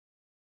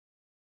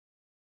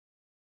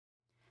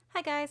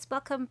Hi guys,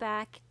 welcome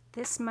back.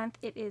 This month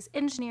it is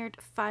Engineered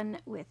Fun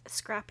with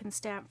Scrap and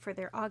Stamp for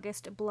their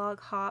August blog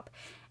hop,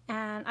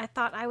 and I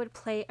thought I would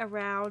play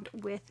around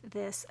with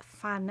this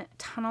fun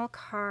tunnel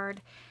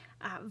card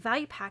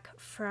value pack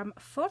from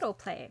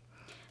Photoplay.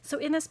 So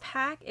in this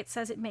pack it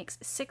says it makes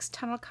 6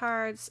 tunnel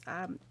cards.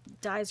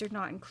 Dies are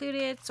not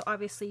included, so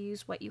obviously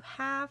use what you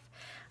have.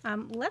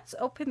 Let's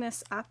open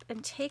this up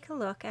and take a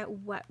look at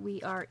what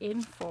we are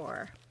in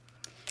for.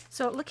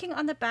 So looking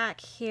on the back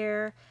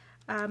here,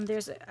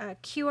 there's a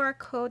QR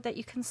code that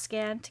you can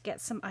scan to get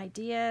some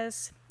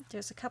ideas.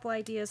 There's a couple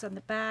ideas on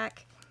the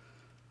back.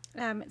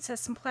 It says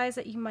supplies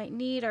that you might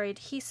need are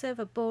adhesive,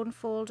 a bone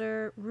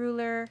folder,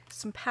 ruler,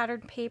 some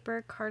patterned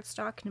paper,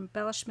 cardstock, and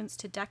embellishments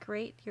to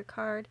decorate your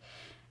card,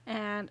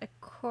 and a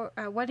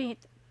 1/8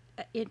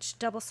 inch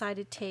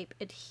double-sided tape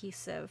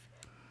adhesive.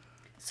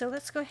 So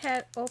let's go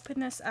ahead, open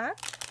this up,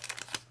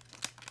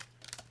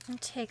 and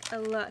take a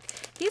look.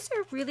 These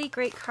are really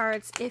great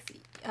cards if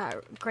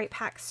great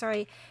packs,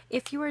 sorry.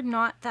 If you are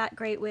not that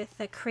great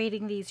with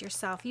creating these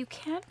yourself, you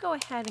can go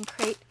ahead and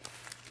create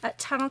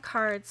tunnel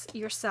cards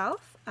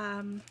yourself.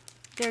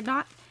 They're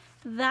not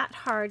that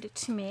hard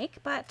to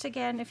make, but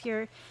again, if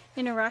you're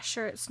in a rush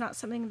or it's not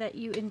something that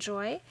you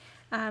enjoy,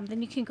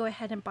 then you can go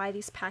ahead and buy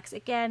these packs.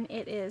 Again,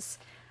 it is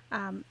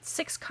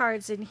 6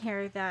 cards in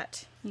here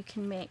that you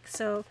can make.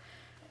 So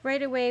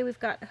right away we've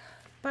got a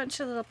bunch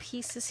of little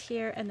pieces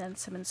here and then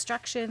some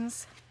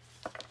instructions.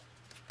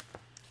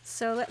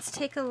 So let's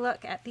take a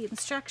look at the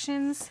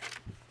instructions.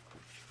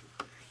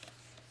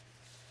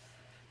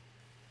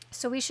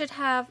 So we should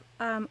have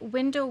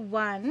window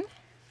 1,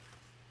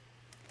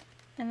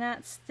 and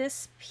that's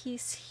this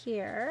piece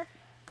here.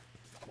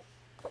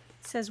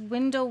 It says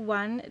window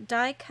 1,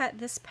 die cut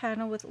this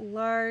panel with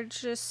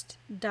largest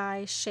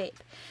die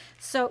shape.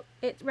 So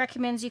it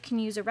recommends you can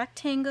use a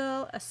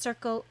rectangle, a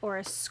circle, or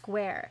a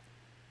square.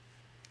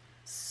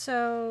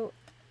 So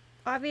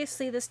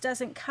obviously this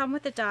doesn't come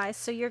with a die,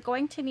 so you're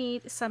going to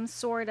need some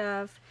sort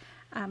of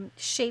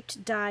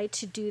shaped die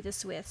to do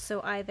this with.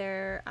 So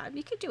either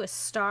you could do a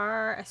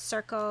star, a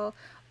circle,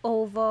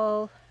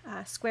 oval,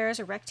 squares,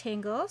 or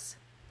rectangles.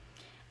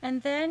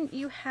 And then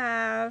you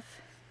have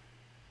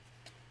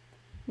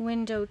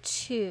window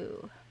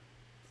 2.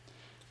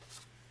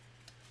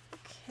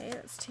 Okay,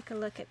 let's take a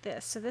look at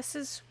this. So this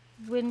is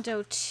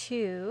window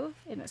 2,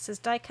 and it says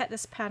die cut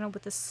this panel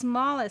with the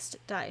smallest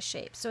die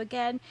shape. So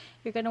again,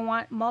 you're going to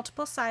want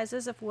multiple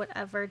sizes of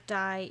whatever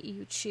die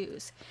you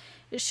choose.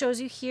 It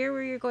shows you here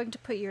where you're going to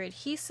put your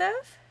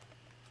adhesive.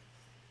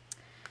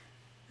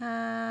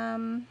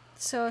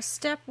 So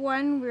step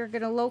 1, we're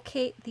going to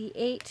locate the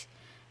 8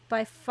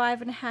 by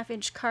 5.5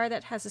 inch card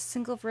that has a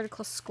single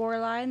vertical score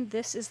line.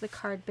 This is the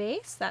card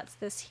base. That's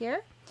this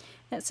here.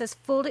 And it says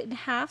fold it in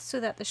half so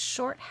that the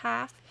short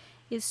half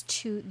is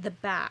to the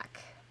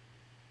back.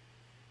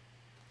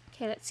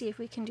 Okay, let's see if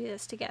we can do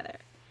this together.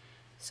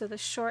 So the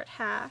short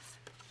half,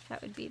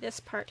 that would be this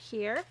part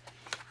here,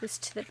 is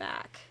to the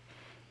back.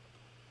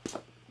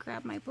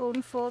 Grab my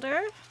bone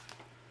folder.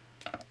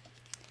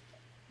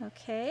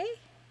 Okay,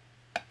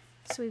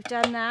 so we've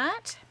done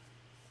that.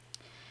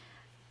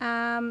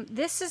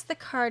 This is the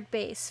card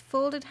base.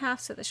 Fold in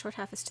half so the short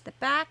half is to the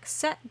back.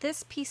 Set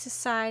this piece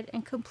aside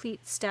and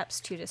complete steps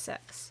 2 to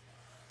 6.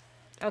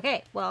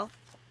 Okay, well,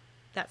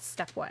 that's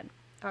step 1.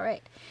 All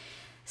right.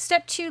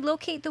 Step 2,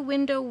 locate the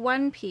window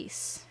 1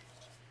 piece.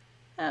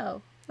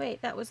 Oh,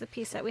 wait, that was the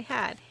piece that we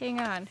had. Hang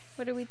on.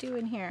 What are we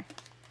doing here?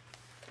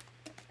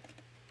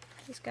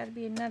 There's got to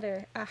be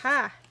another.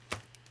 Aha!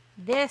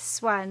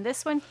 This one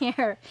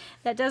here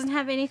that doesn't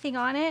have anything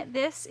on it.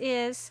 This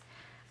is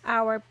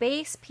our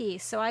base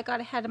piece. So I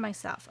got ahead of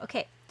myself.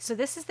 Okay, so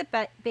this is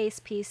the base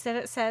piece. Then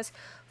it says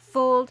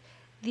fold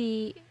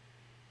the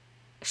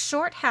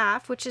short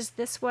half, which is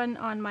this one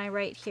on my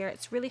right here.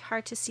 It's really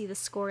hard to see the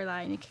score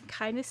line. You can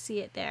kind of see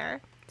it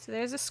there. So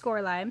there's a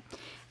score line,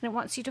 and it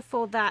wants you to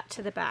fold that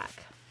to the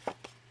back.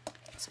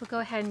 So we'll go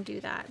ahead and do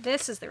that.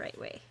 This is the right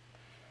way.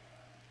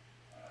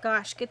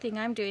 Gosh, good thing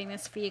I'm doing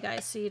this for you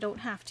guys so you don't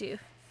have to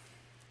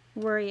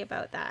worry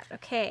about that.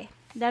 Okay,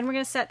 then we're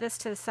going to set this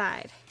to the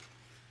side.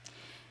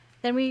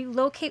 Then we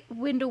locate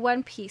window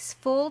 1 piece.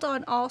 Fold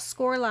on all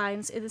score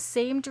lines in the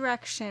same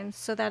direction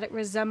so that it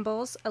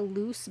resembles a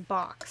loose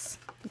box.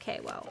 Okay,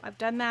 well, I've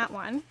done that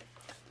one.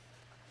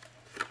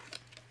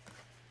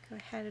 Go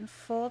ahead and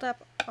fold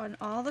up on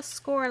all the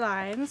score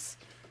lines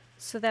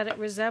so that it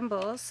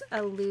resembles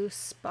a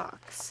loose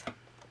box.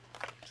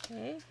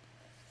 Okay.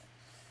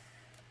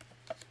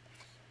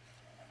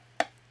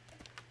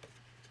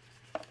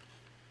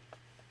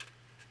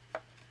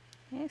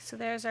 Okay, so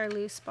there's our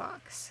loose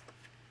box.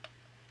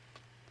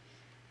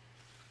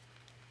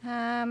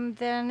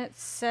 Then it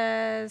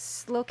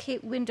says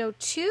locate window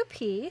 2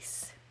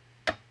 piece.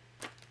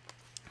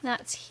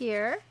 That's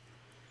here.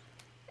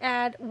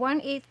 Add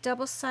 1/8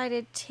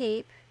 double-sided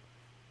tape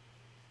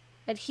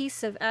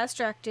adhesive as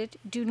directed.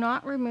 Do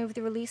not remove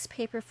the release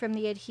paper from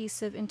the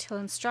adhesive until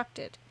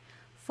instructed.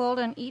 Fold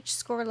on each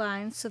score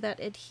line so that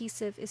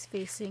adhesive is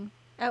facing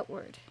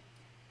outward.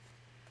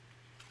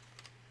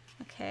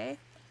 Okay.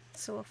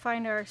 So we'll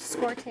find our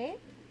score tape.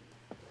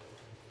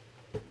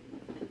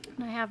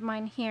 And I have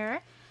mine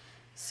here.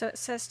 So it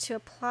says to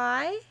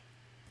apply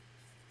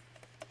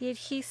the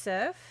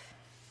adhesive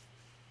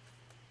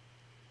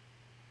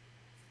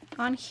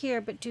on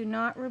here, but do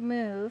not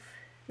remove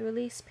the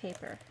release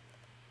paper.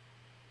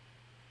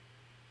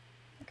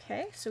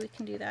 Okay, so we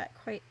can do that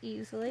quite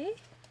easily.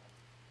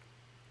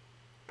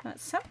 Now at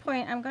some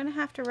point I'm going to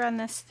have to run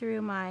this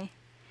through my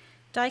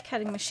die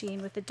cutting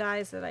machine with the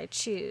dies that I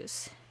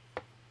choose.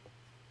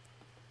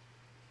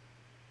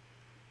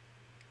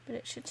 But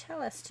it should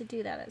tell us to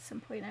do that at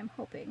some point, I'm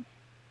hoping.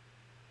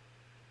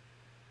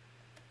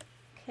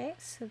 Okay,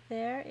 so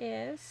there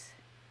is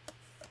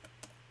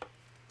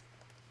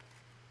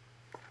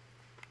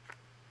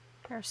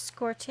our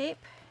score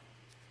tape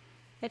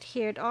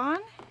adhered on.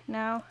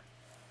 Now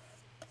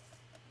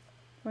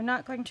we're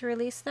not going to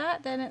release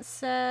that. Then it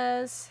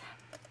says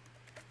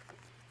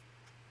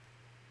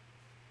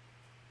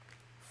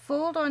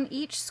fold on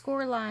each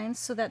score line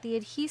so that the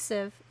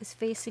adhesive is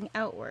facing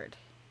outward.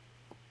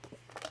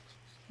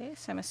 Okay,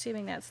 so I'm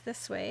assuming that's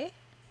this way.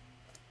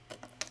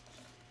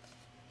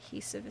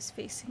 Adhesive is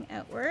facing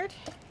outward,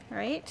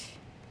 right?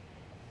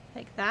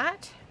 Like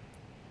that.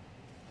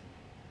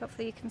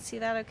 Hopefully you can see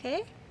that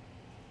okay.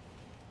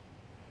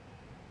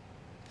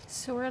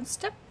 So we're on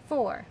step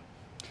 4.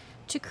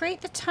 To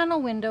create the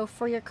tunnel window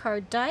for your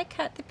card, die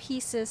cut the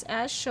pieces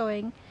as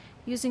showing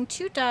using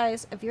 2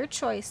 dies of your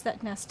choice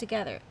that nest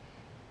together.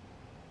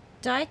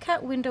 Die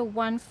cut window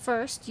 1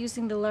 first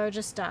using the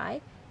largest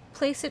die.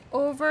 Place it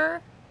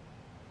over,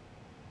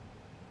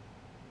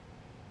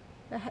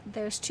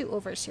 there's 2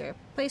 overs here.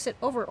 Place it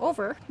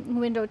over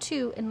window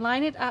 2 and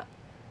line it up.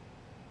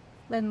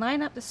 Then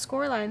line up the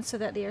score lines so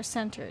that they are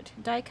centered.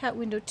 Die cut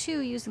window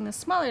 2 using the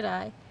smaller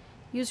die.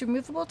 Use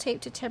removable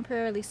tape to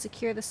temporarily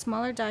secure the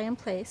smaller die in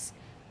place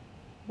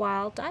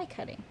while die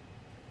cutting.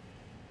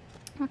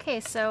 Okay,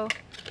 so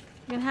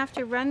I'm going to have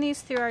to run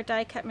these through our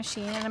die cut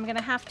machine, and I'm going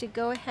to have to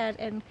go ahead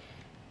and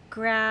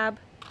grab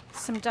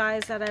some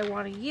dies that I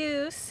want to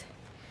use.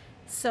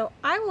 So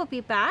I will be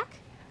back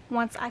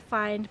once I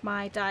find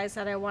my dies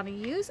that I want to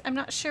use. I'm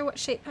not sure what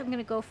shape I'm going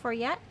to go for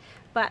yet,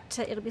 but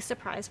it'll be a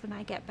surprise when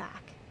I get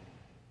back.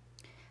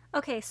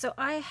 Okay, so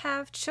I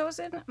have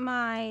chosen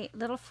my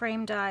little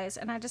frame dies,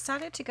 and I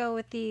decided to go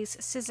with these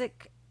Sizzix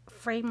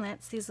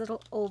framelits, these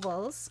little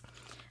ovals.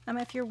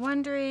 If you're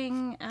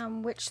wondering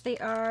which they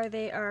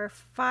are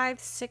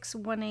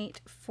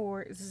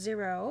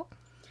 561840.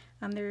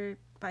 They're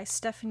by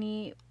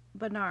Stephanie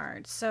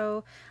Bernard.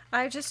 So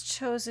I've just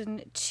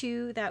chosen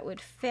 2 that would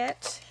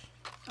fit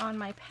on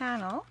my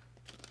panel,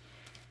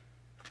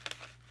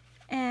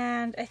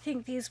 and I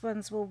think these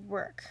ones will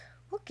work.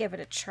 We'll give it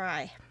a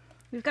try.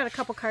 We've got a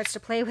couple cards to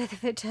play with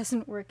if it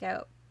doesn't work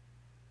out.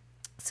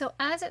 So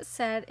as it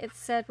said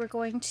we're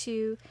going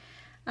to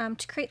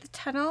create the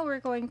tunnel,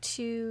 we're going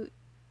to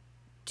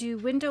do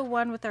window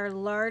 1 with our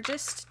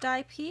largest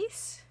die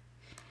piece.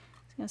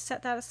 I'm going to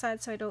set that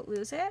aside so I don't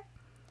lose it.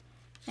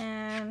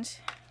 And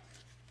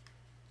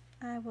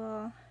I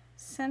will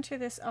center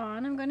this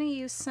on. I'm going to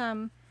use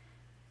some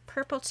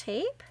purple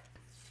tape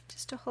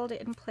just to hold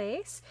it in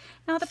place.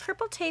 Now the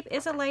purple tape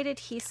is a light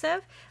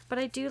adhesive, but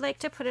I do like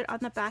to put it on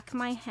the back of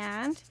my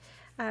hand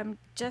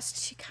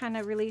just to kind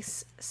of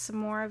release some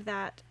more of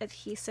that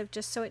adhesive,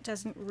 just so it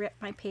doesn't rip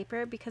my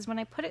paper, because when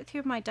I put it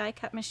through my die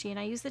cut machine,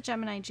 I use the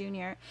Gemini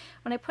Junior,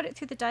 when I put it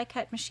through the die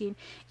cut machine,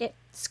 it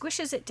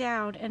squishes it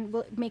down and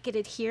will make it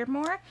adhere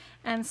more,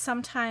 and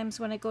sometimes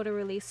when I go to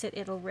release it,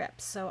 it'll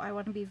rip. So I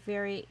want to be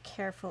very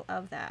careful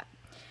of that.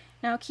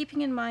 Now,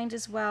 keeping in mind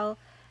as well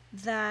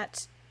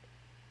that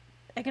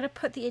I'm going to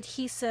put the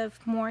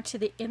adhesive more to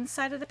the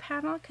inside of the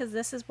panel, because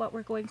this is what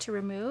we're going to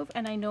remove,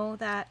 and I know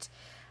that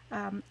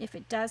if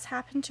it does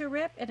happen to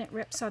rip and it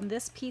rips on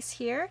this piece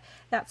here,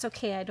 that's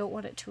okay. I don't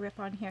want it to rip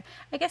on here.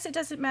 I guess it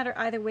doesn't matter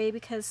either way,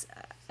 because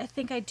I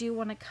think I do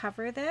want to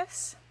cover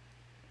this,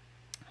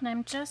 and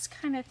I'm just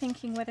kind of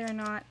thinking whether or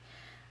not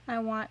I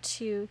want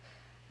to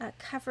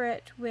cover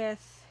it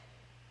with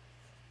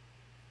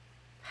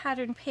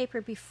pattern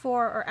paper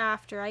before or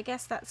after. I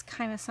guess that's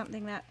kind of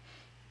something that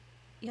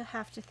you'll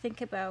have to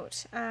think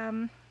about.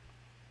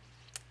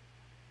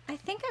 I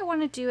think I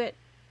want to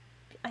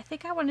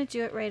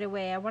do it right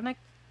away. I want to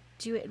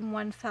do it in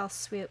one fell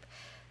swoop.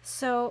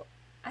 So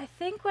I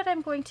think what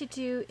I'm going to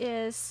do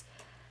is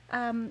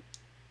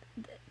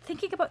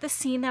thinking about the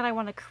scene that I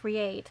want to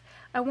create.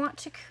 I want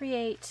to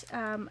create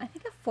I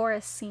think a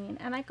forest scene,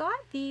 and I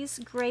got these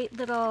great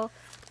little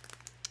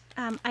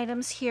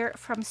items here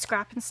from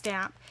Scrap and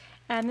Stamp,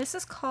 and this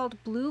is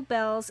called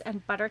Bluebells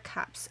and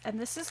Buttercups, and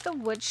this is the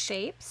wood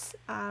shapes.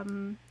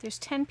 There's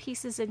 10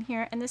 pieces in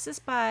here, and this is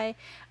by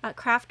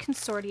Craft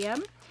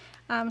Consortium.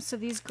 So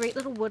these great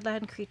little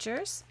woodland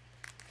creatures.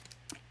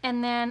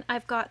 And then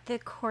I've got the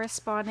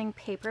corresponding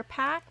paper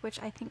pack,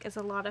 which I think is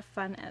a lot of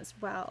fun as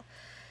well.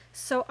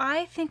 So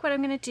I think what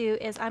I'm going to do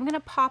is I'm going to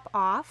pop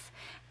off,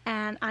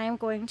 and I am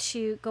going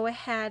to go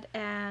ahead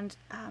and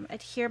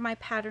adhere my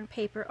pattern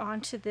paper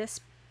onto this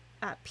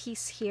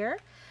piece here.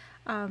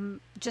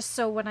 just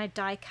so when I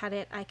die cut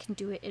it, I can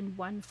do it in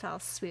one fell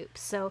swoop.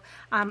 So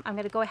I'm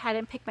going to go ahead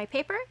and pick my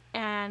paper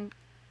and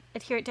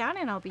adhere it down,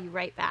 and I'll be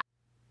right back.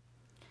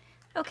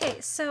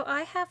 Okay, so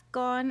I have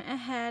gone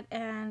ahead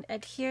and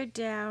adhered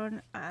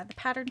down the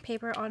pattern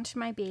paper onto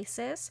my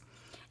bases,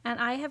 and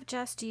I have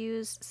just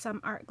used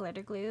some art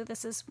glitter glue.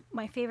 This is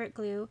my favorite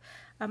glue.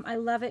 I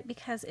love it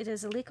because it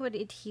is a liquid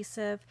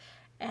adhesive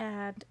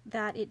and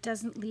that it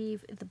doesn't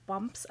leave the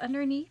bumps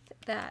underneath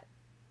that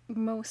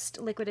most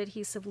liquid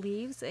adhesive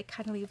leaves. It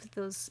kind of leaves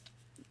those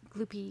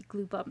gloopy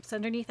glue bumps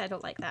underneath. I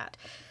don't like that.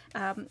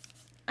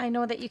 I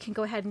know that you can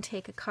go ahead and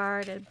take a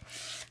card and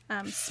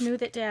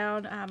smooth it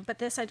down, but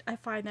this I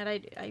find that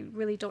I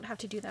really don't have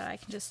to do that. I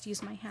can just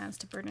use my hands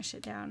to burnish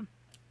it down.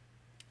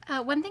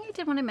 One thing I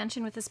did want to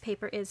mention with this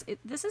paper is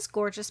this is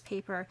gorgeous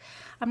paper.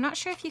 I'm not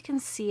sure if you can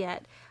see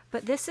it,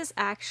 but this is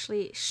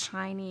actually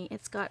shiny.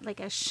 It's got like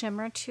a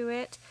shimmer to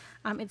it.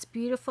 It's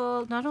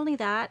beautiful. Not only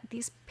that,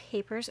 these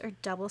papers are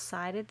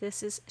double-sided.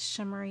 This is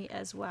shimmery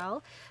as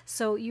well.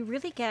 So you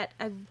really get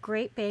a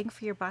great bang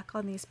for your buck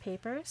on these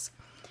papers.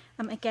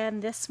 Again,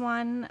 this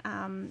one,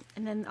 and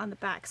then on the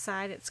back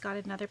side, it's got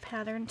another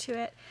pattern to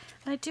it.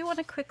 And I do want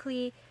to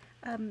quickly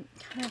kind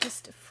of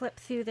just flip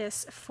through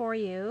this for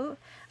you.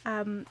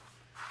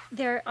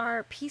 There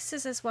are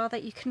pieces as well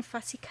that you can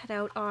fussy cut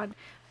out on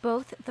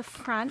both the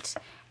front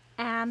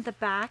and the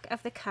back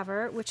of the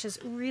cover, which is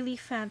really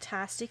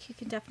fantastic. You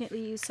can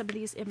definitely use some of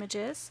these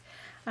images.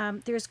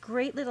 There's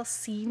great little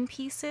scene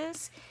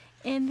pieces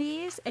in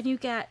these, and you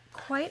get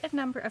quite a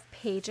number of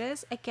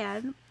pages.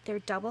 Again, they're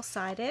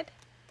double-sided.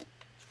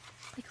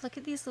 Like, look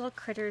at these little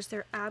critters.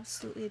 They're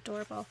absolutely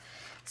adorable.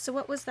 So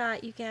what was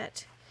that? You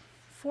get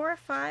 4 or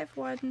 5,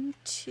 1,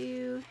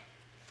 2,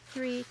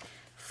 3,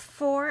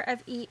 4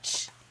 of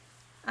each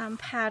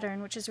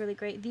pattern, which is really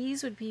great.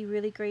 These would be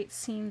really great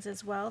scenes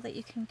as well that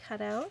you can cut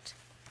out.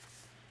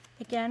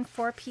 Again,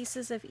 4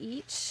 pieces of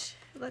each,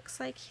 looks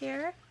like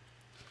here.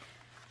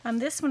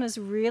 This one is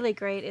really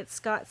great. It's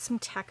got some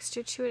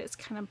texture to it. It's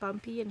kind of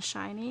bumpy and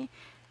shiny.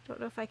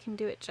 Don't know if I can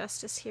do it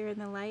justice here in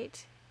the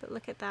light, but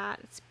look at that.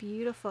 It's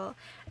beautiful.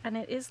 And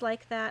it is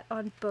like that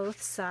on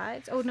both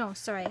sides. Oh no,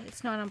 sorry,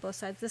 it's not on both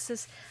sides. This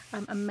is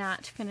a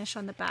matte finish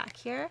on the back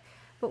here,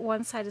 but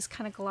one side is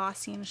kind of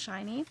glossy and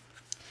shiny.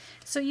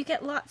 So you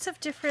get lots of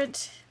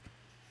different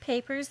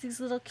papers, these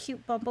little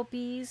cute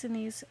bumblebees and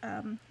these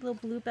little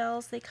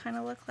bluebells they kind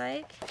of look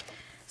like.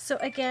 So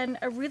again,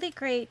 a really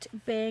great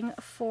bang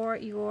for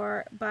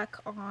your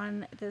buck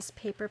on this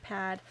paper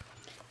pad.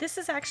 This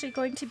is actually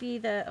going to be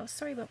the, oh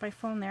sorry about my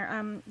phone there,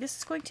 this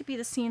is going to be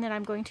the scene that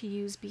I'm going to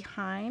use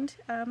behind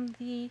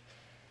the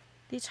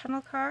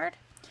tunnel card.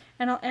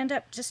 And I'll end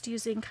up just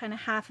using kind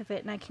of half of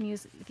it, and I can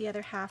use the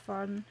other half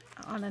on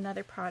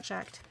another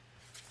project.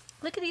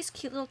 Look at these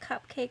cute little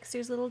cupcakes.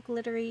 There's little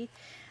glittery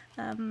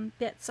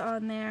bits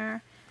on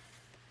there.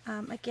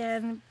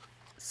 Again,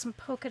 some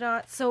polka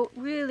dots. So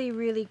really,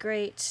 really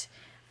great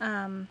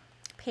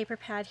paper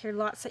pad here.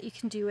 Lots that you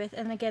can do with.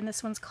 And again,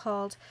 this one's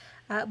called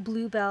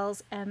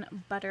Bluebells and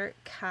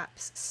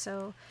Buttercups.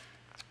 So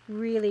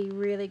really,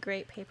 really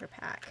great paper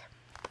pack.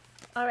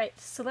 All right,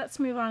 so let's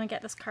move on and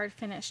get this card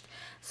finished.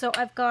 So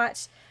I've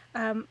got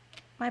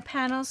my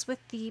panels with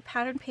the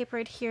pattern paper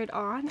adhered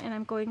on, and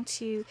I'm going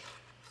to,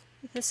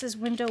 this is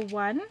window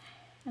 1,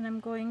 and I'm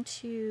going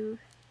to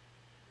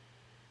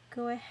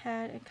go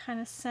ahead and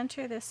kind of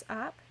center this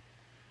up,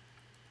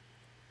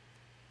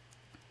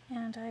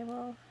 and I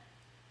will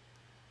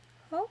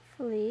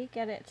hopefully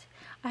get it.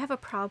 I have a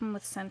problem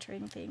with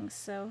centering things,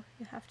 so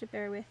you have to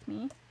bear with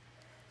me.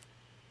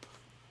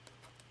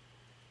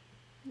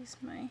 Use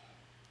my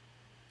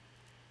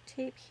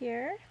tape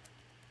here.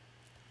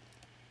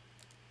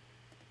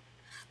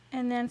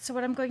 And then, so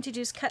what I'm going to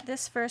do is cut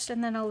this first,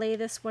 and then I'll lay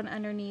this one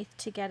underneath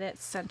to get it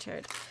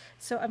centered.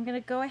 So I'm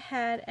going to go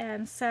ahead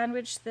and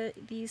sandwich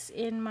these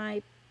in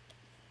my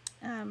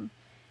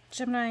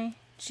Gemini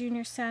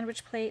Junior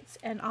sandwich plates,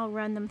 and I'll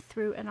run them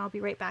through, and I'll be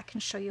right back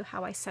and show you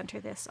how I center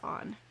this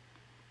on.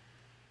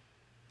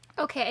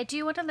 Okay, I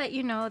do want to let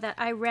you know that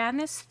I ran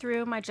this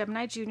through my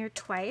Gemini Junior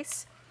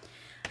twice.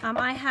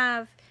 I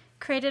have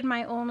created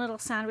my own little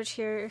sandwich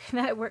here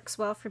that works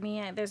well for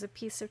me. There's a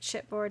piece of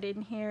chipboard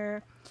in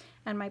here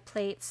and my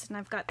plates, and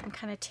I've got them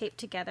kind of taped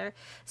together.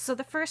 So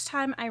the first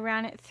time I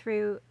ran it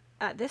through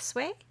this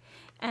way,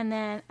 and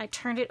then I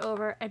turned it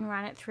over and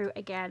ran it through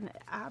again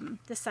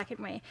the second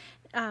way.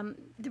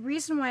 The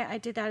reason why I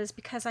did that is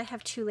because I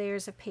have 2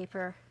 layers of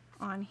paper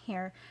on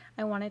here.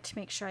 I wanted to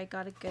make sure I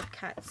got a good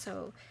cut,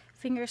 so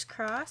fingers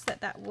crossed that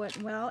that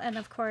went well. And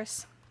of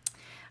course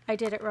I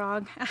did it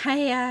wrong.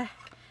 I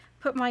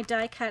put my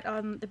die cut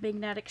on the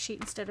magnetic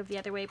sheet instead of the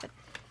other way, but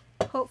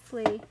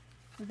hopefully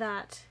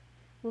that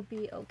will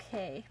be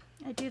okay.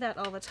 I do that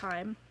all the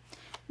time.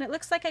 And it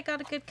looks like I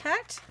got a good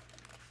cut.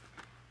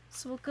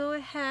 So we'll go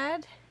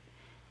ahead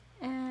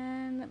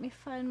and let me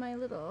find my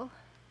little,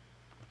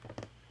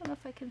 I don't know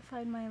if I can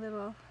find my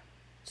little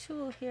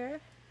tool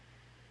here.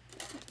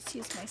 Let's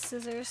use my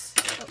scissors.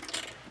 Oh,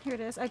 here it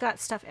is. I got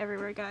stuff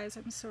everywhere, guys.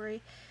 I'm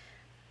sorry.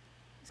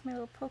 Use my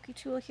little pokey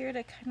tool here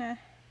to kind of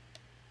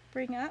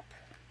bring up.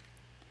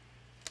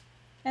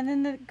 And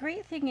then the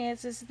great thing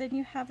is then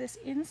you have this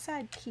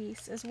inside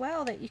piece as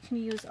well that you can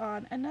use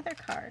on another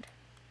card.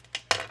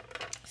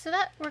 So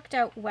that worked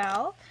out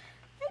well.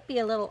 Might be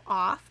a little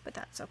off, but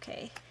that's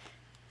okay.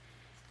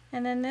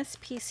 And then this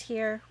piece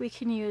here we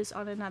can use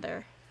on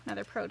another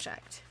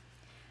project.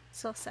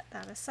 So I'll set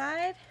that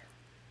aside.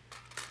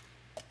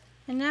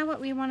 And now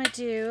what we want to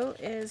do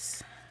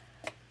is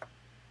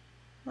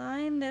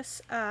line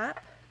this up.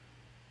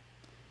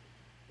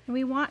 And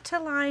we want to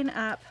line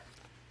up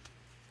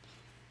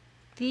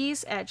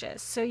these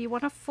edges. So you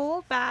want to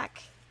fold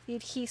back the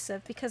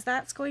adhesive because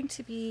that's going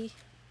to be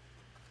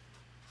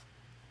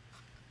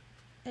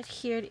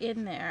adhered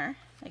in there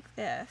like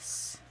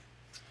this.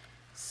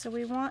 So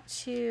we want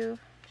to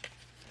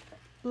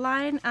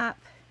line up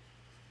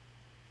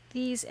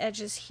these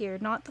edges here,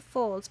 not the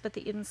folds, but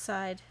the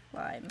inside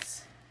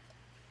lines.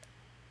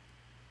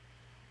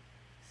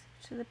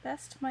 So to the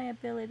best of my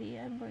ability,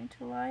 I'm going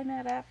to line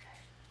that up.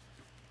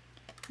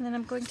 And then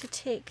I'm going to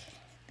take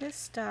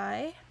this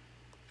die,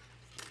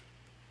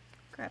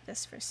 grab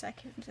this for a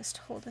second, and just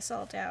hold this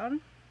all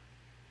down.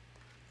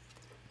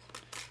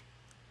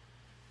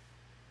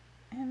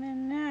 And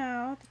then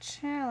now the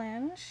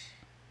challenge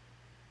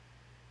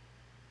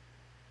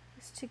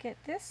is to get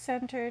this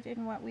centered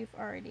in what we've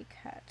already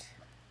cut.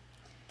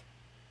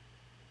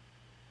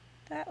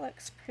 That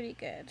looks pretty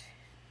good.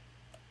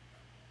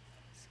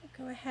 So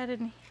go ahead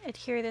and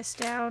adhere this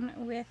down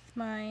with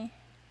my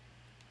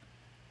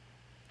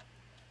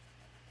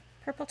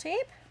purple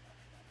tape.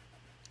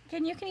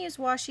 Again, you can use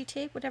washi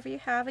tape, whatever you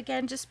have.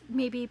 Again, just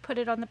maybe put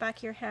it on the back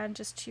of your hand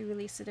just to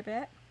release it a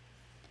bit.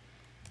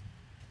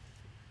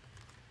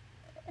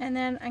 And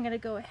then I'm going to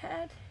go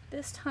ahead.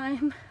 This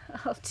time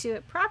I'll do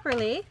it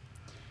properly.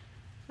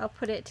 I'll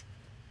put it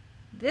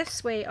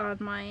this way on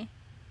my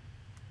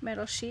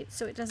metal sheet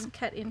so it doesn't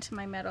cut into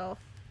my metal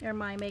or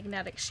my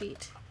magnetic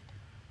sheet.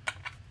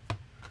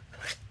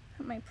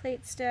 Put my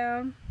plates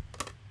down.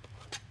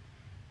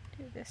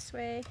 Do it this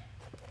way.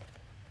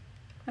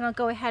 And I'll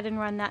go ahead and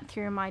run that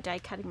through my die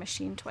cutting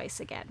machine twice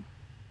again.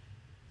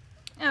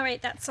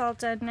 Alright, that's all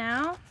done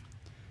now.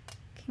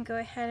 I can go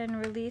ahead and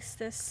release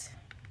this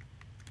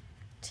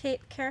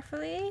tape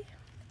carefully.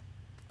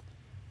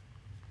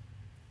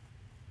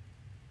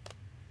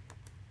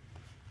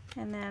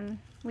 And then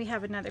we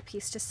have another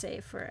piece to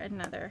save for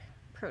another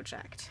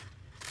project.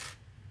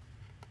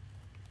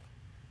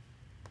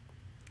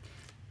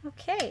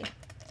 Okay,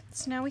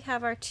 so now we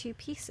have our two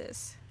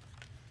pieces.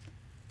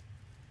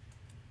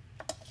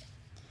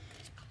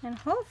 And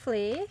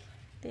hopefully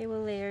they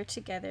will layer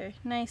together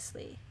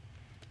nicely.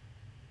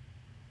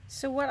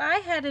 So what I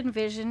had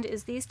envisioned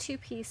is these two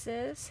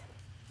pieces,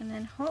 and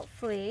then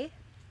hopefully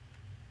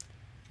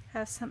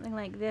have something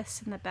like this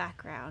in the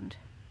background.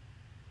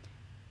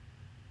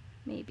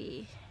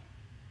 Maybe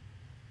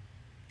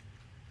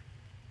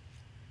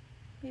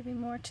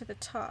more to the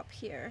top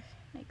here,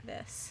 like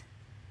this.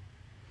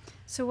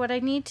 So what I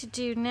need to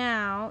do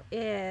now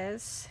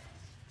is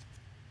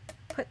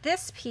put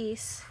this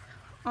piece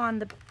on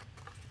the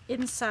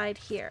inside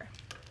here,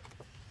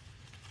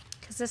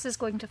 because this is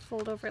going to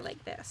fold over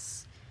like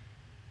this,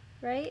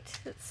 right?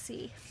 Let's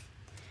see.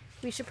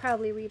 We should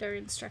probably read our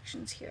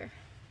instructions here.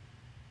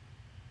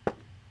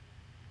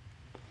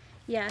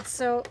 Yeah,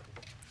 so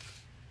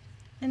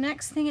the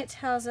next thing it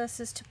tells us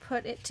is to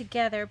put it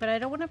together, but I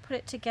don't want to put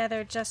it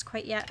together just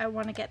quite yet. I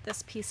want to get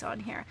this piece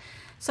on here.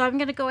 So I'm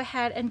going to go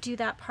ahead and do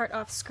that part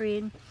off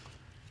screen,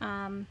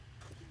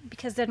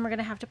 because then we're going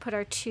to have to put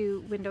our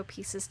two window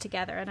pieces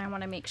together, and I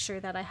want to make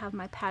sure that I have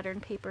my pattern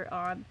paper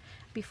on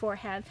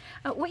beforehand.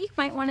 What you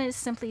might want to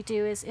simply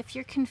do is, if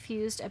you're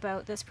confused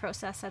about this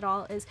process at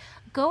all, is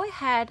go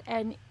ahead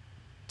and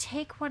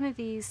take one of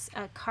these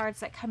cards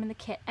that come in the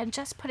kit and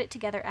just put it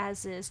together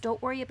as is. Don't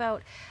worry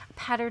about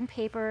pattern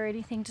paper or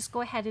anything, just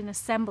go ahead and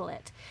assemble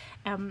it,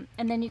 and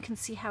then you can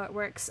see how it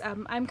works.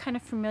 I'm kind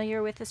of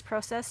familiar with this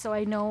process, so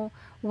I know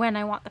when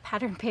I want the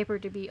pattern paper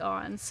to be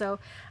on. So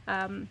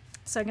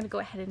so I'm going to go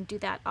ahead and do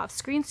that off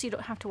screen so you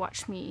don't have to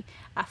watch me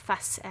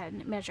fuss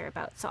and measure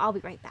about. So I'll be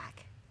right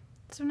back.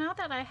 So now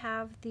that I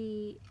have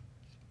the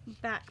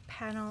back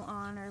panel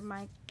on, or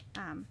my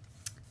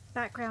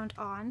background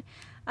on,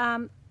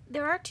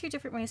 there are two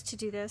different ways to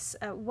do this.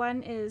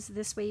 One is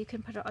this way, you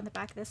can put it on the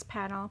back of this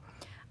panel.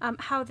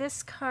 How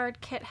this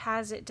card kit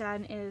has it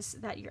done is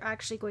that you're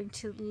actually going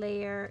to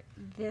layer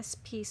this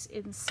piece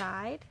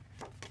inside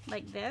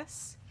like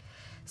this.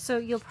 So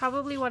you'll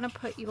probably want to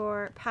put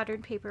your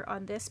pattern paper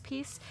on this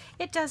piece.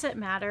 It doesn't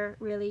matter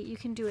really, you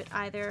can do it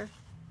either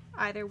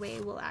way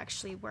will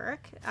actually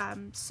work.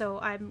 So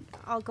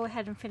I'll go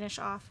ahead and finish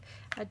off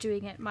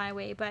doing it my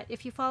way, but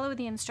if you follow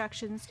the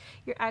instructions,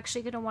 you're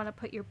actually going to want to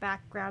put your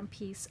background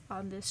piece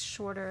on this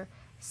shorter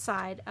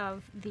side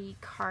of the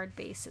card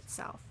base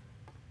itself.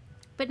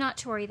 But not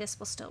to worry, this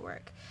will still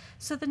work.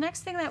 So the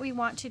next thing that we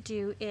want to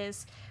do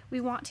is we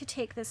want to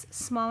take this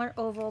smaller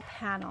oval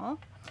panel,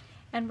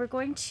 and we're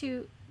going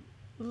to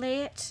lay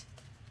it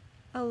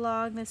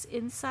along this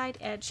inside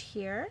edge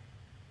here.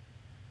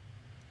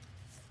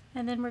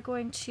 And then we're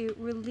going to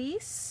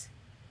release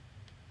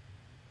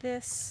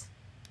this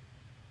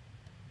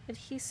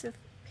adhesive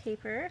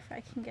paper, if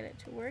I can get it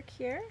to work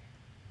here.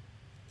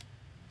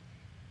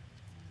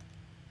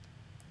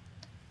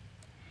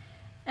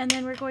 And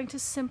then we're going to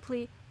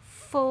simply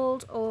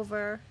fold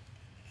over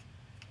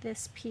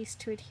this piece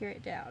to adhere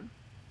it down.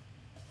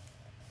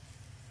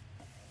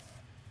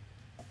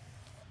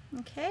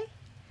 Okay,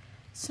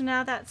 so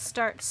now that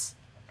starts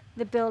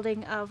the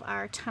building of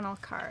our tunnel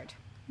card.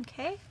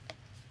 Okay,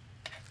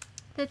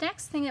 the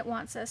next thing it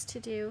wants us to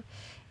do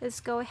is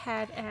go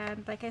ahead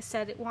and, like I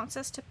said, it wants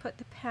us to put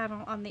the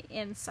panel on the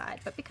inside,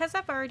 but because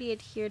I've already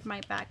adhered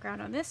my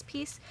background on this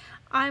piece,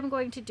 I'm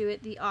going to do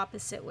it the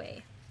opposite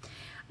way.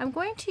 I'm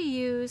going to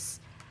use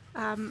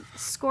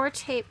score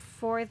tape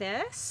for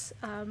this.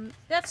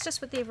 That's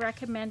just what they've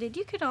recommended.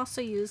 You can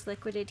also use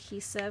liquid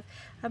adhesive,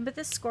 but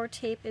this score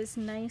tape is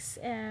nice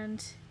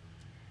and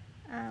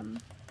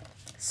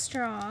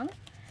strong.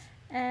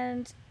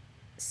 And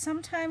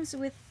sometimes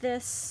with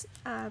this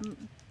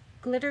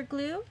glitter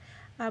glue,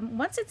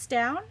 once it's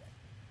down,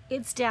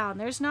 it's down.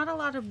 There's not a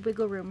lot of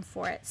wiggle room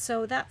for it.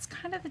 So that's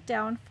kind of the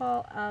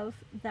downfall of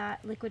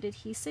that liquid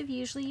adhesive.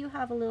 Usually you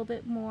have a little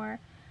bit more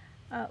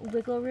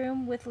wiggle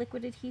room with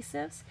liquid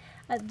adhesives.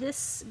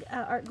 This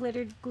art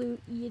glitter glue,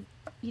 you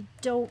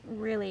don't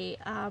really.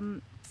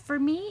 For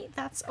me,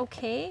 that's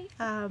okay,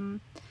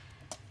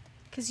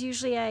 because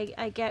usually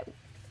I get,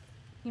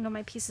 you know,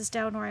 my pieces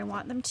down where I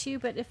want them to.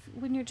 But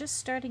when you're just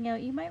starting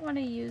out, you might want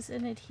to use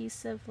an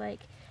adhesive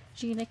like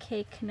Gina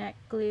K Connect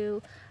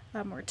glue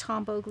or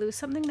Tombow glue,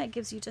 something that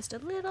gives you just a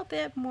little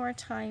bit more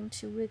time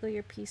to wiggle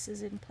your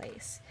pieces in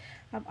place.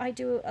 I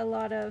do a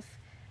lot of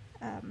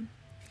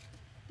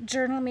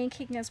journal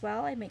making as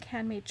well. I make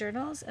handmade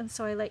journals, and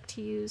so I like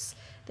to use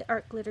the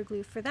art glitter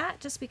glue for that,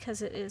 just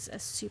because it is a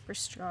super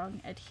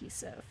strong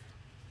adhesive.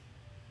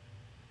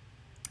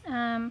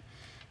 I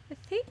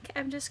think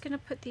I'm just going to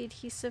put the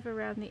adhesive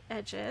around the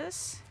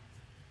edges,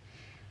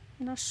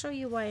 and I'll show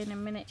you why in a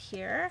minute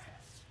here.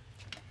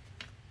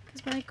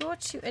 Because when I go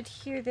to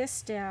adhere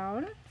this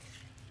down,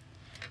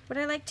 what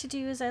I like to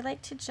do is I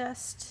like to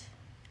just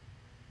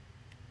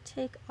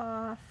take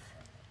off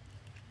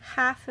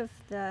half of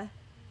the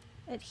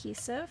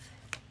adhesive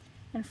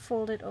and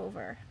fold it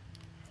over.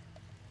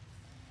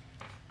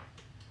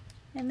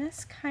 And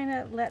this kind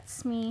of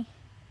lets me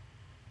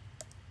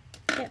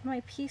get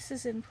my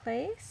pieces in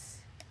place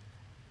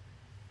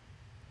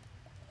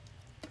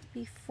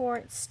before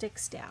it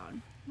sticks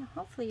down. Now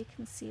hopefully you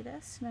can see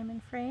this and I'm in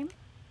frame.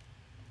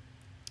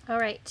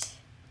 Alright,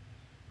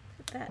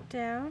 put that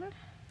down.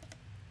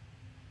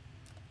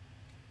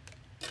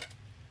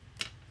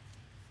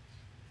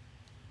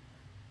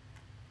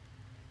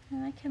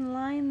 And I can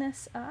line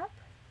this up.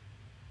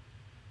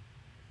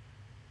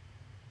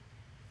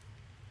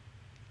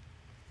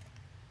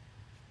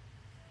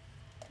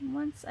 And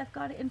once I've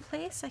got it in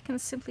place, I can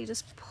simply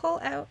just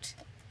pull out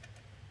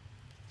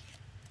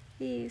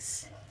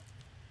these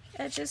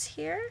edges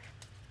here,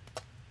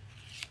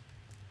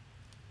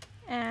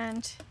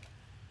 and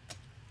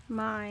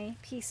my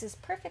piece is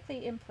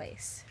perfectly in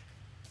place.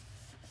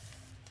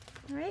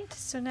 Alright,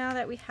 so now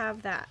that we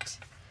have that.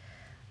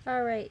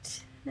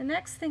 Alright, the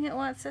next thing it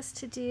wants us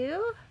to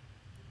do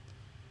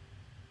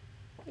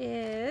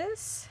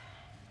is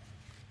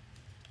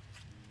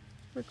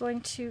we're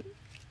going to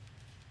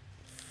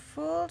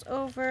fold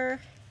over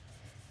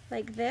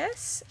like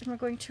this, and we're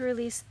going to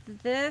release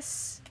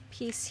this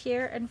piece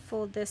here and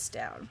fold this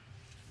down.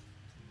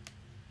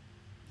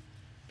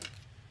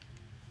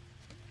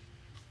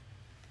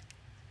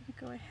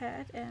 Go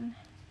ahead and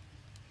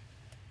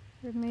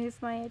remove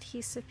my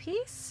adhesive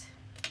piece.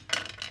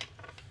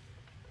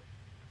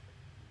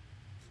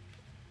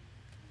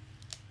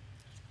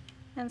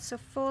 And so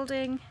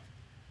folding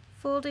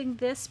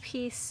this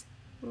piece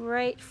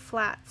right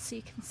flat, so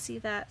you can see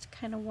that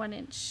kind of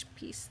 1-inch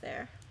piece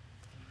there.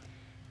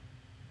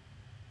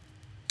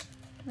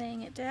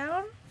 Laying it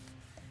down.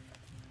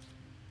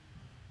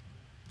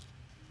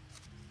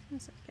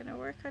 Is that going to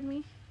work on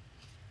me?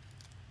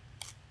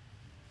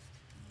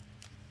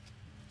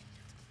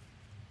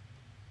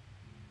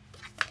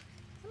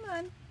 Come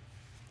on.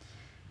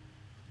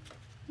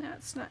 No,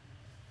 it's not.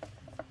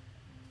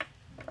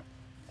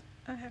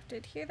 I have to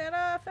adhere that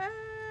off.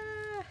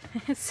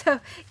 Ah! So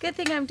good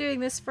thing I'm doing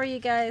this for you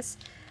guys.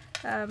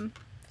 For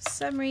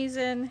some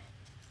reason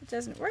it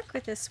doesn't work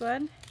with this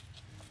one.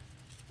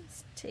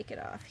 Let's take it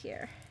off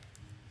here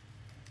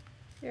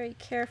very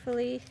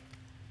carefully.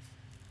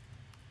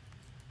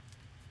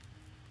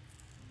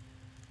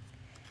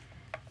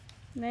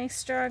 Nice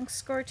strong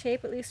score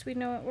tape, at least we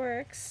know it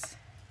works.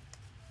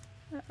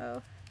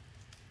 Uh-oh.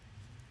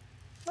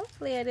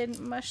 Hopefully I didn't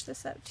mush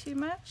this up too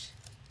much.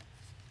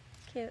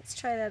 Okay, let's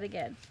try that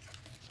again.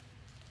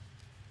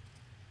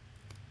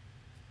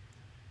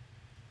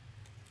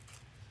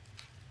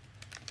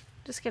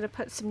 Just gonna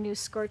put some new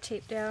score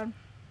tape down.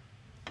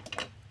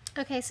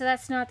 Okay, so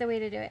that's not the way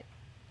to do it.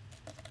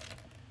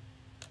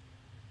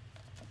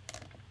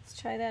 Let's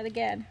try that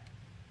again.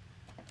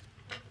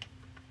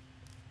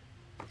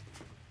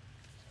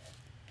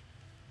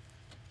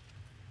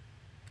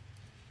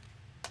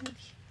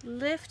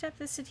 Lift up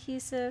this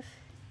adhesive.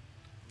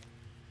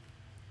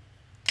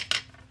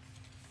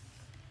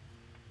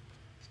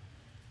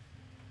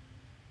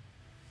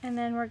 And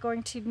then we're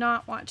going to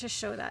not want to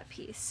show that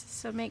piece.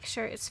 So make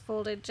sure it's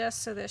folded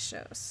just so this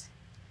shows.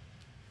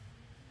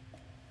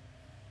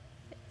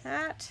 Like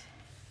that.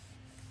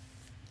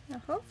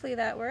 Now hopefully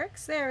that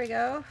works. There we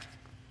go.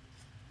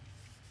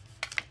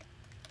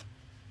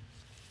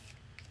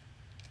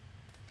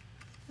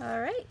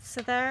 Alright,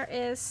 so there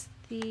is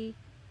the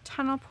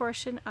tunnel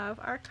portion of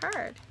our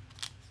card.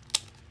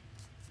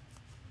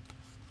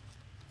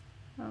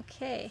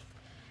 Okay,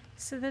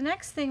 so the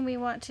next thing we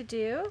want to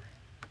do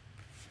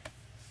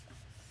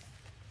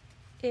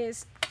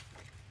is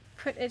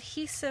put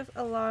adhesive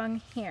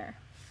along here.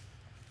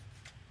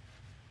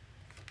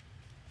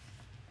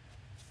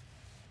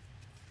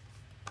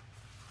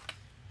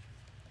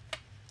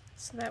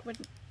 So that when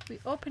we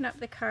open up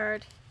the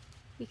card,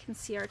 we can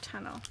see our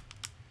tunnel.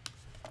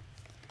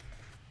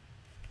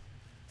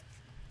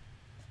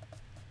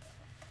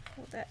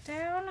 Hold that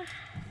down.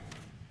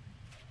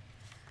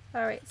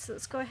 Alright, so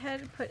let's go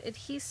ahead and put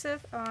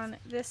adhesive on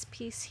this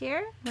piece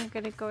here. We're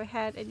going to go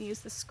ahead and use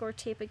the score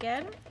tape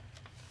again.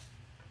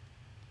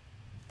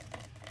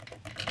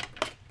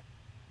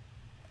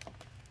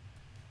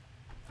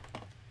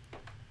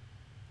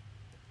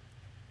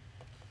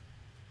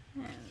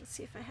 And let's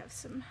see if I have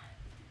some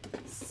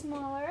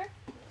smaller.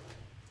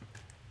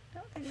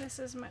 Don't think this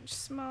is much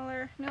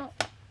smaller. No.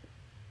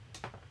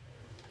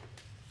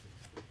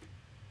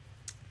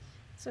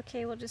 It's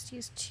okay, we'll just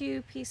use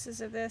 2 pieces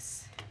of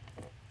this.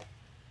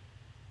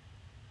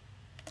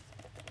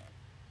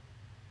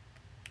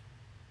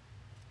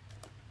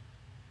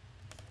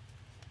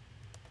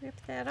 Rip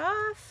that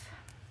off.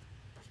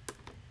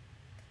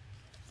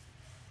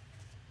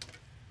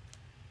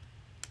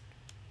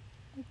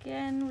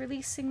 Again,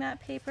 releasing that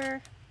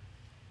paper.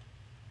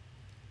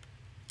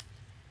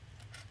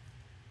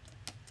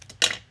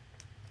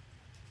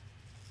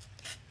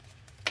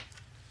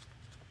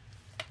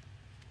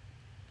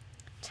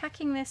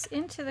 Tucking this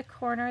into the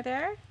corner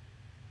there.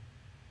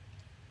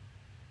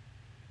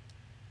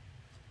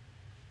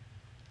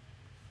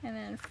 And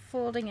then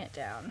folding it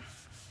down.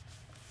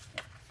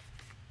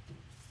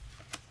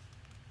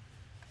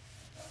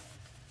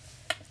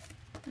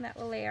 And that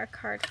will lay our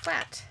card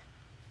flat.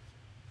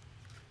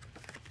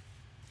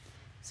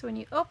 So when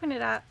you open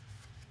it up,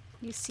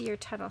 you see your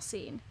tunnel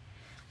scene.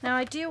 Now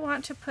I do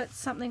want to put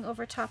something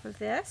over top of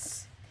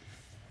this.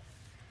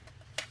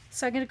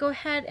 So I'm going to go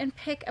ahead and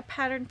pick a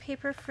pattern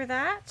paper for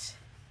that,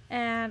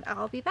 and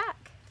I'll be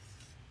back.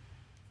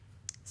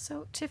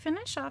 So to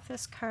finish off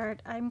this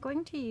card, I'm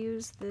going to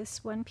use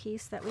this one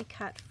piece that we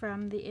cut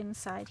from the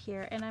inside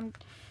here, and I'm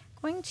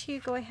going to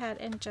go ahead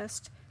and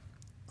just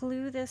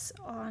glue this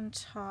on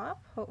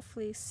top,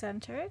 hopefully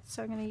centered.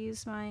 So I'm going to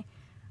use my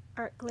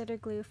art glitter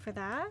glue for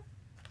that.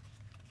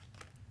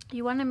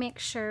 You want to make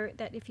sure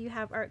that if you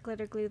have art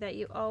glitter glue that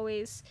you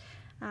always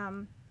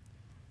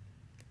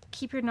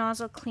keep your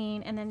nozzle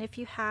clean, and then if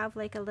you have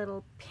like a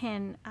little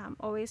pin,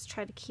 always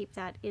try to keep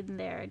that in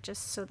there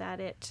just so that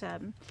it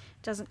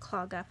doesn't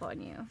clog up on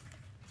you.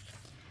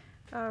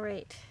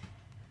 Alright,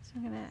 so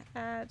I'm going to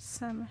add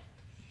some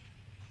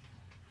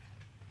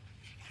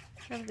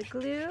of the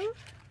glue.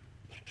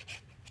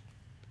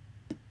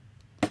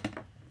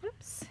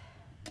 Oops.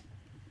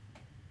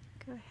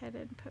 Go ahead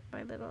and put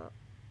my little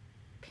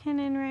pin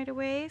in right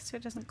away so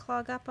it doesn't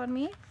clog up on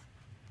me.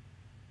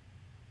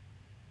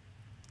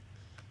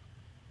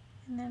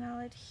 And then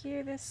I'll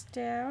adhere this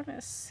down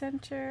as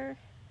center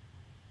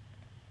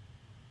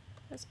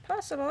as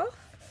possible.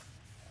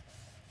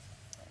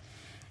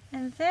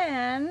 And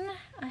then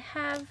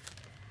I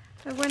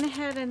went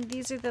ahead and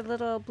these are the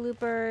little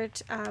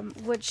bluebird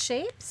wood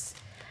shapes.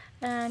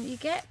 And you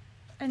get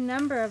a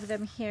number of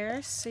them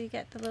here. So you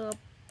get the little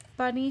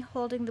bunny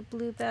holding the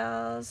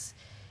bluebells.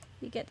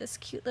 You get this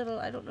cute little,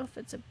 I don't know if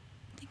it's I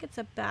think it's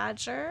a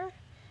badger.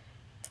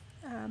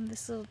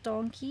 This little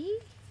donkey.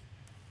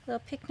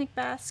 Little picnic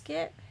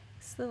basket,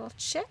 this little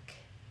chick,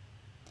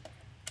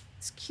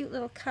 this cute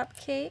little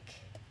cupcake,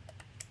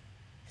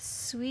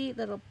 sweet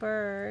little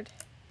bird.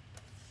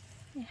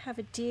 You have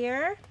a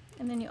deer,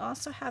 and then you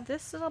also have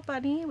this little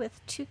bunny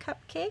with 2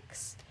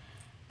 cupcakes,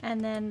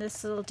 and then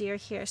this little deer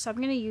here. So I'm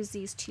going to use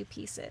these 2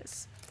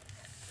 pieces.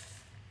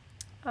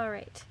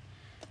 Alright,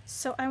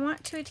 so I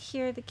want to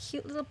adhere the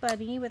cute little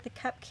bunny with the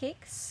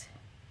cupcakes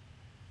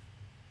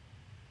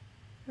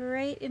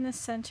right in the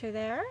center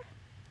there.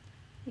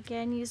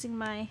 Again, using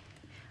my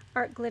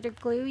art glitter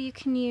glue. You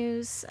can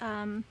use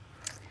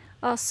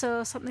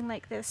also something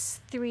like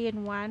this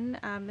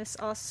 3-in-1. This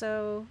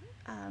also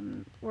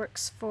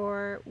works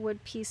for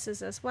wood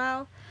pieces as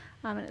well,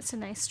 and it's a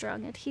nice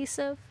strong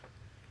adhesive.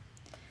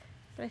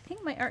 But I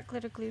think my art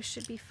glitter glue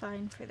should be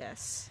fine for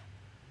this.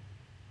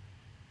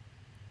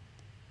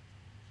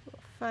 We'll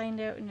find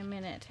out in a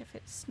minute if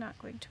it's not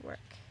going to work.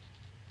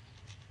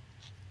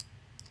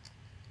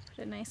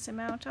 Put a nice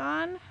amount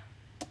on.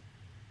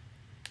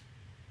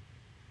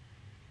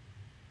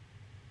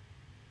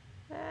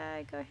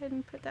 Go ahead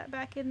and put that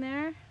back in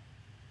there.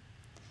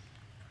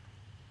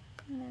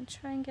 And then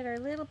try and get our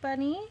little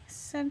bunny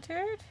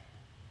centered.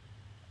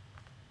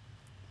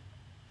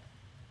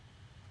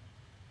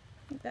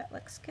 I think that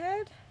looks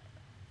good.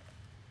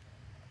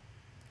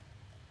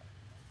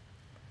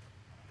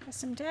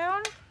 Press him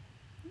down.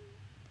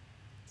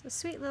 It's a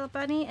sweet little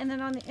bunny. And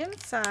then on the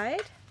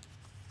inside,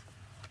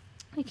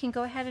 you can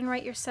go ahead and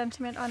write your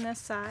sentiment on this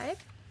side.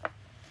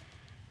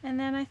 And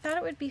then I thought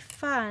it would be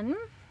fun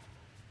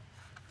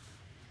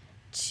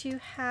to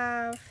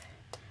have,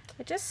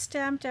 I just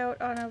stamped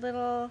out on a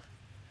little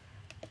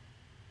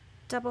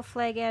double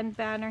flag end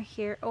banner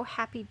here, "Oh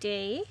Happy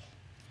Day."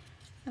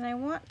 And I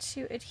want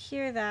to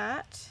adhere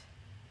that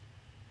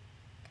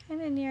kind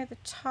of near the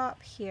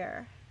top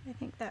here. I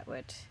think that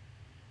would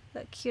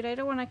look cute. I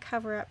don't want to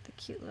cover up the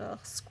cute little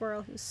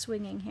squirrel who's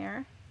swinging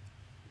here.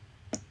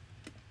 So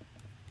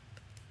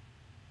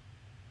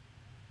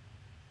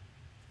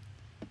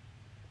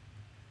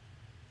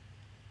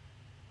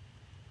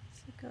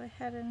go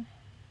ahead and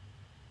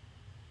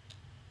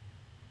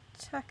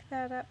tuck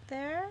that up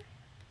there.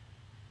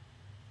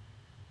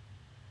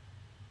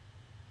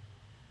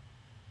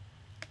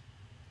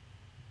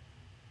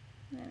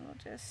 And then we'll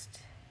just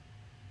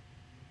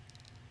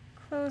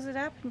close it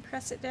up and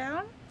press it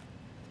down.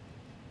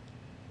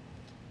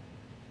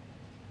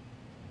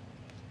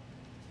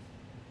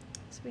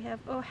 So we have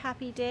 "Oh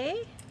Happy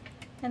Day."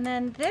 And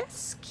then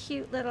this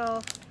cute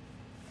little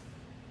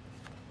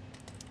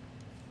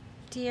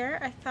deer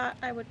I thought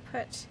I would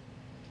put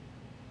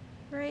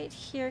right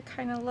here,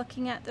 kind of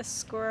looking at the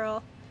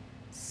squirrel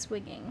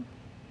swinging.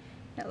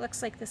 And it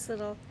looks like this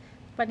little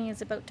bunny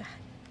is about to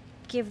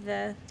give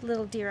the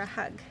little deer a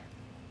hug.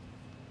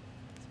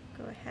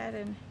 So go ahead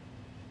and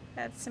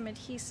add some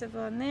adhesive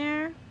on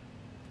there.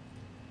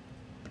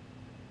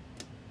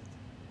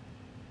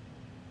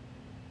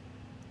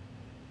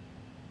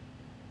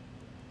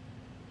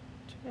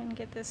 Try and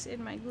get this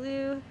in my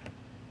glue.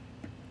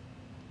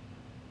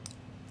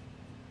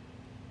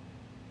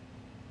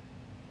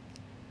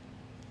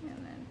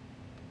 And then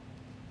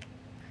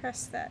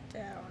press that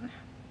down.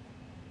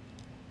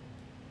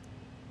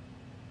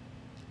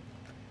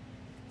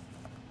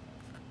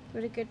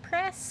 Give it a good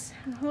press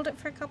and hold it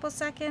for a couple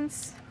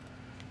seconds.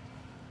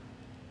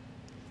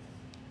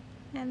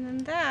 And then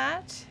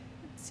that,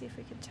 let's see if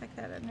we can tuck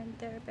that under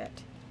there a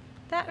bit.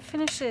 That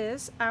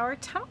finishes our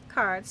tunnel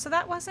card. So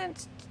that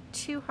wasn't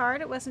too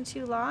hard, it wasn't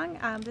too long.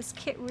 This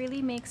kit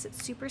really makes it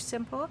super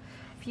simple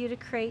for you to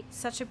create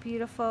such a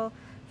beautiful,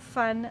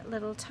 fun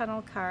little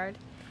tunnel card.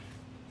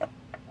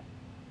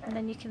 And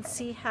then you can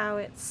see how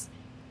it's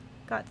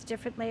got the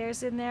different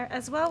layers in there.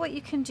 As well, what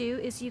you can do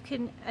is you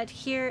can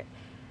adhere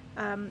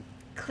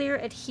clear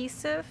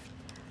adhesive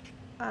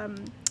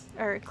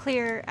or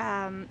clear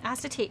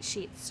acetate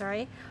sheets,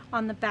 sorry,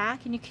 on the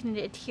back, and you can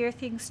adhere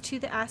things to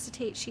the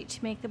acetate sheet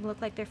to make them look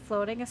like they're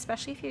floating,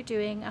 especially if you're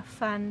doing a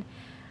fun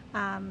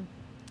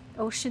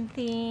ocean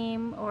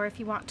theme, or if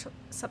you want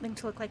something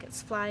to look like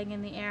it's flying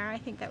in the air. I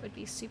think that would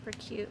be super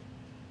cute.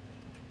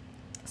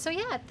 So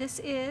yeah, this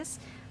is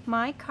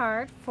my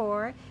card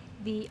for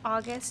the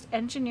August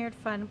Engineered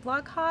Fun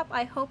blog hop.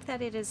 I hope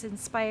that it has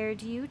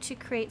inspired you to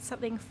create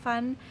something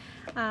fun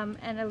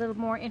and a little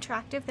more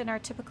interactive than our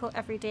typical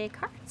everyday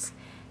cards.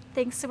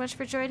 Thanks so much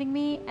for joining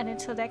me, and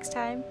until next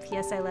time,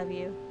 P.S. I love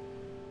you.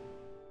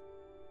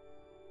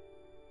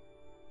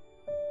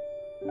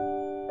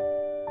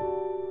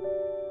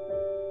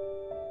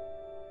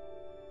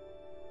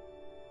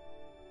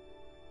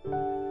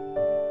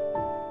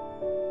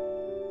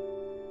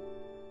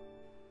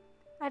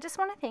 I just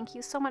want to thank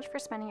you so much for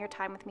spending your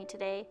time with me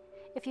today.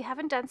 If you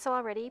haven't done so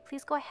already,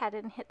 please go ahead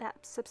and hit that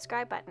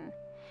subscribe button.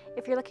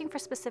 If you're looking for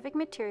specific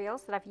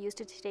materials that I've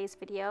used in today's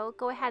video,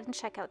 go ahead and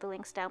check out the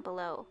links down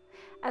below.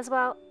 As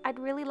well, I'd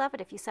really love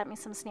it if you sent me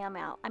some snail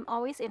mail. I'm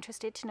always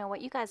interested to know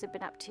what you guys have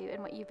been up to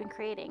and what you've been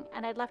creating,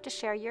 and I'd love to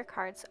share your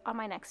cards on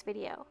my next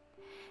video.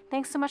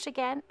 Thanks so much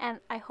again, and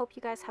I hope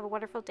you guys have a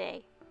wonderful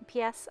day.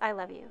 P.S. I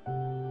love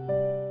you.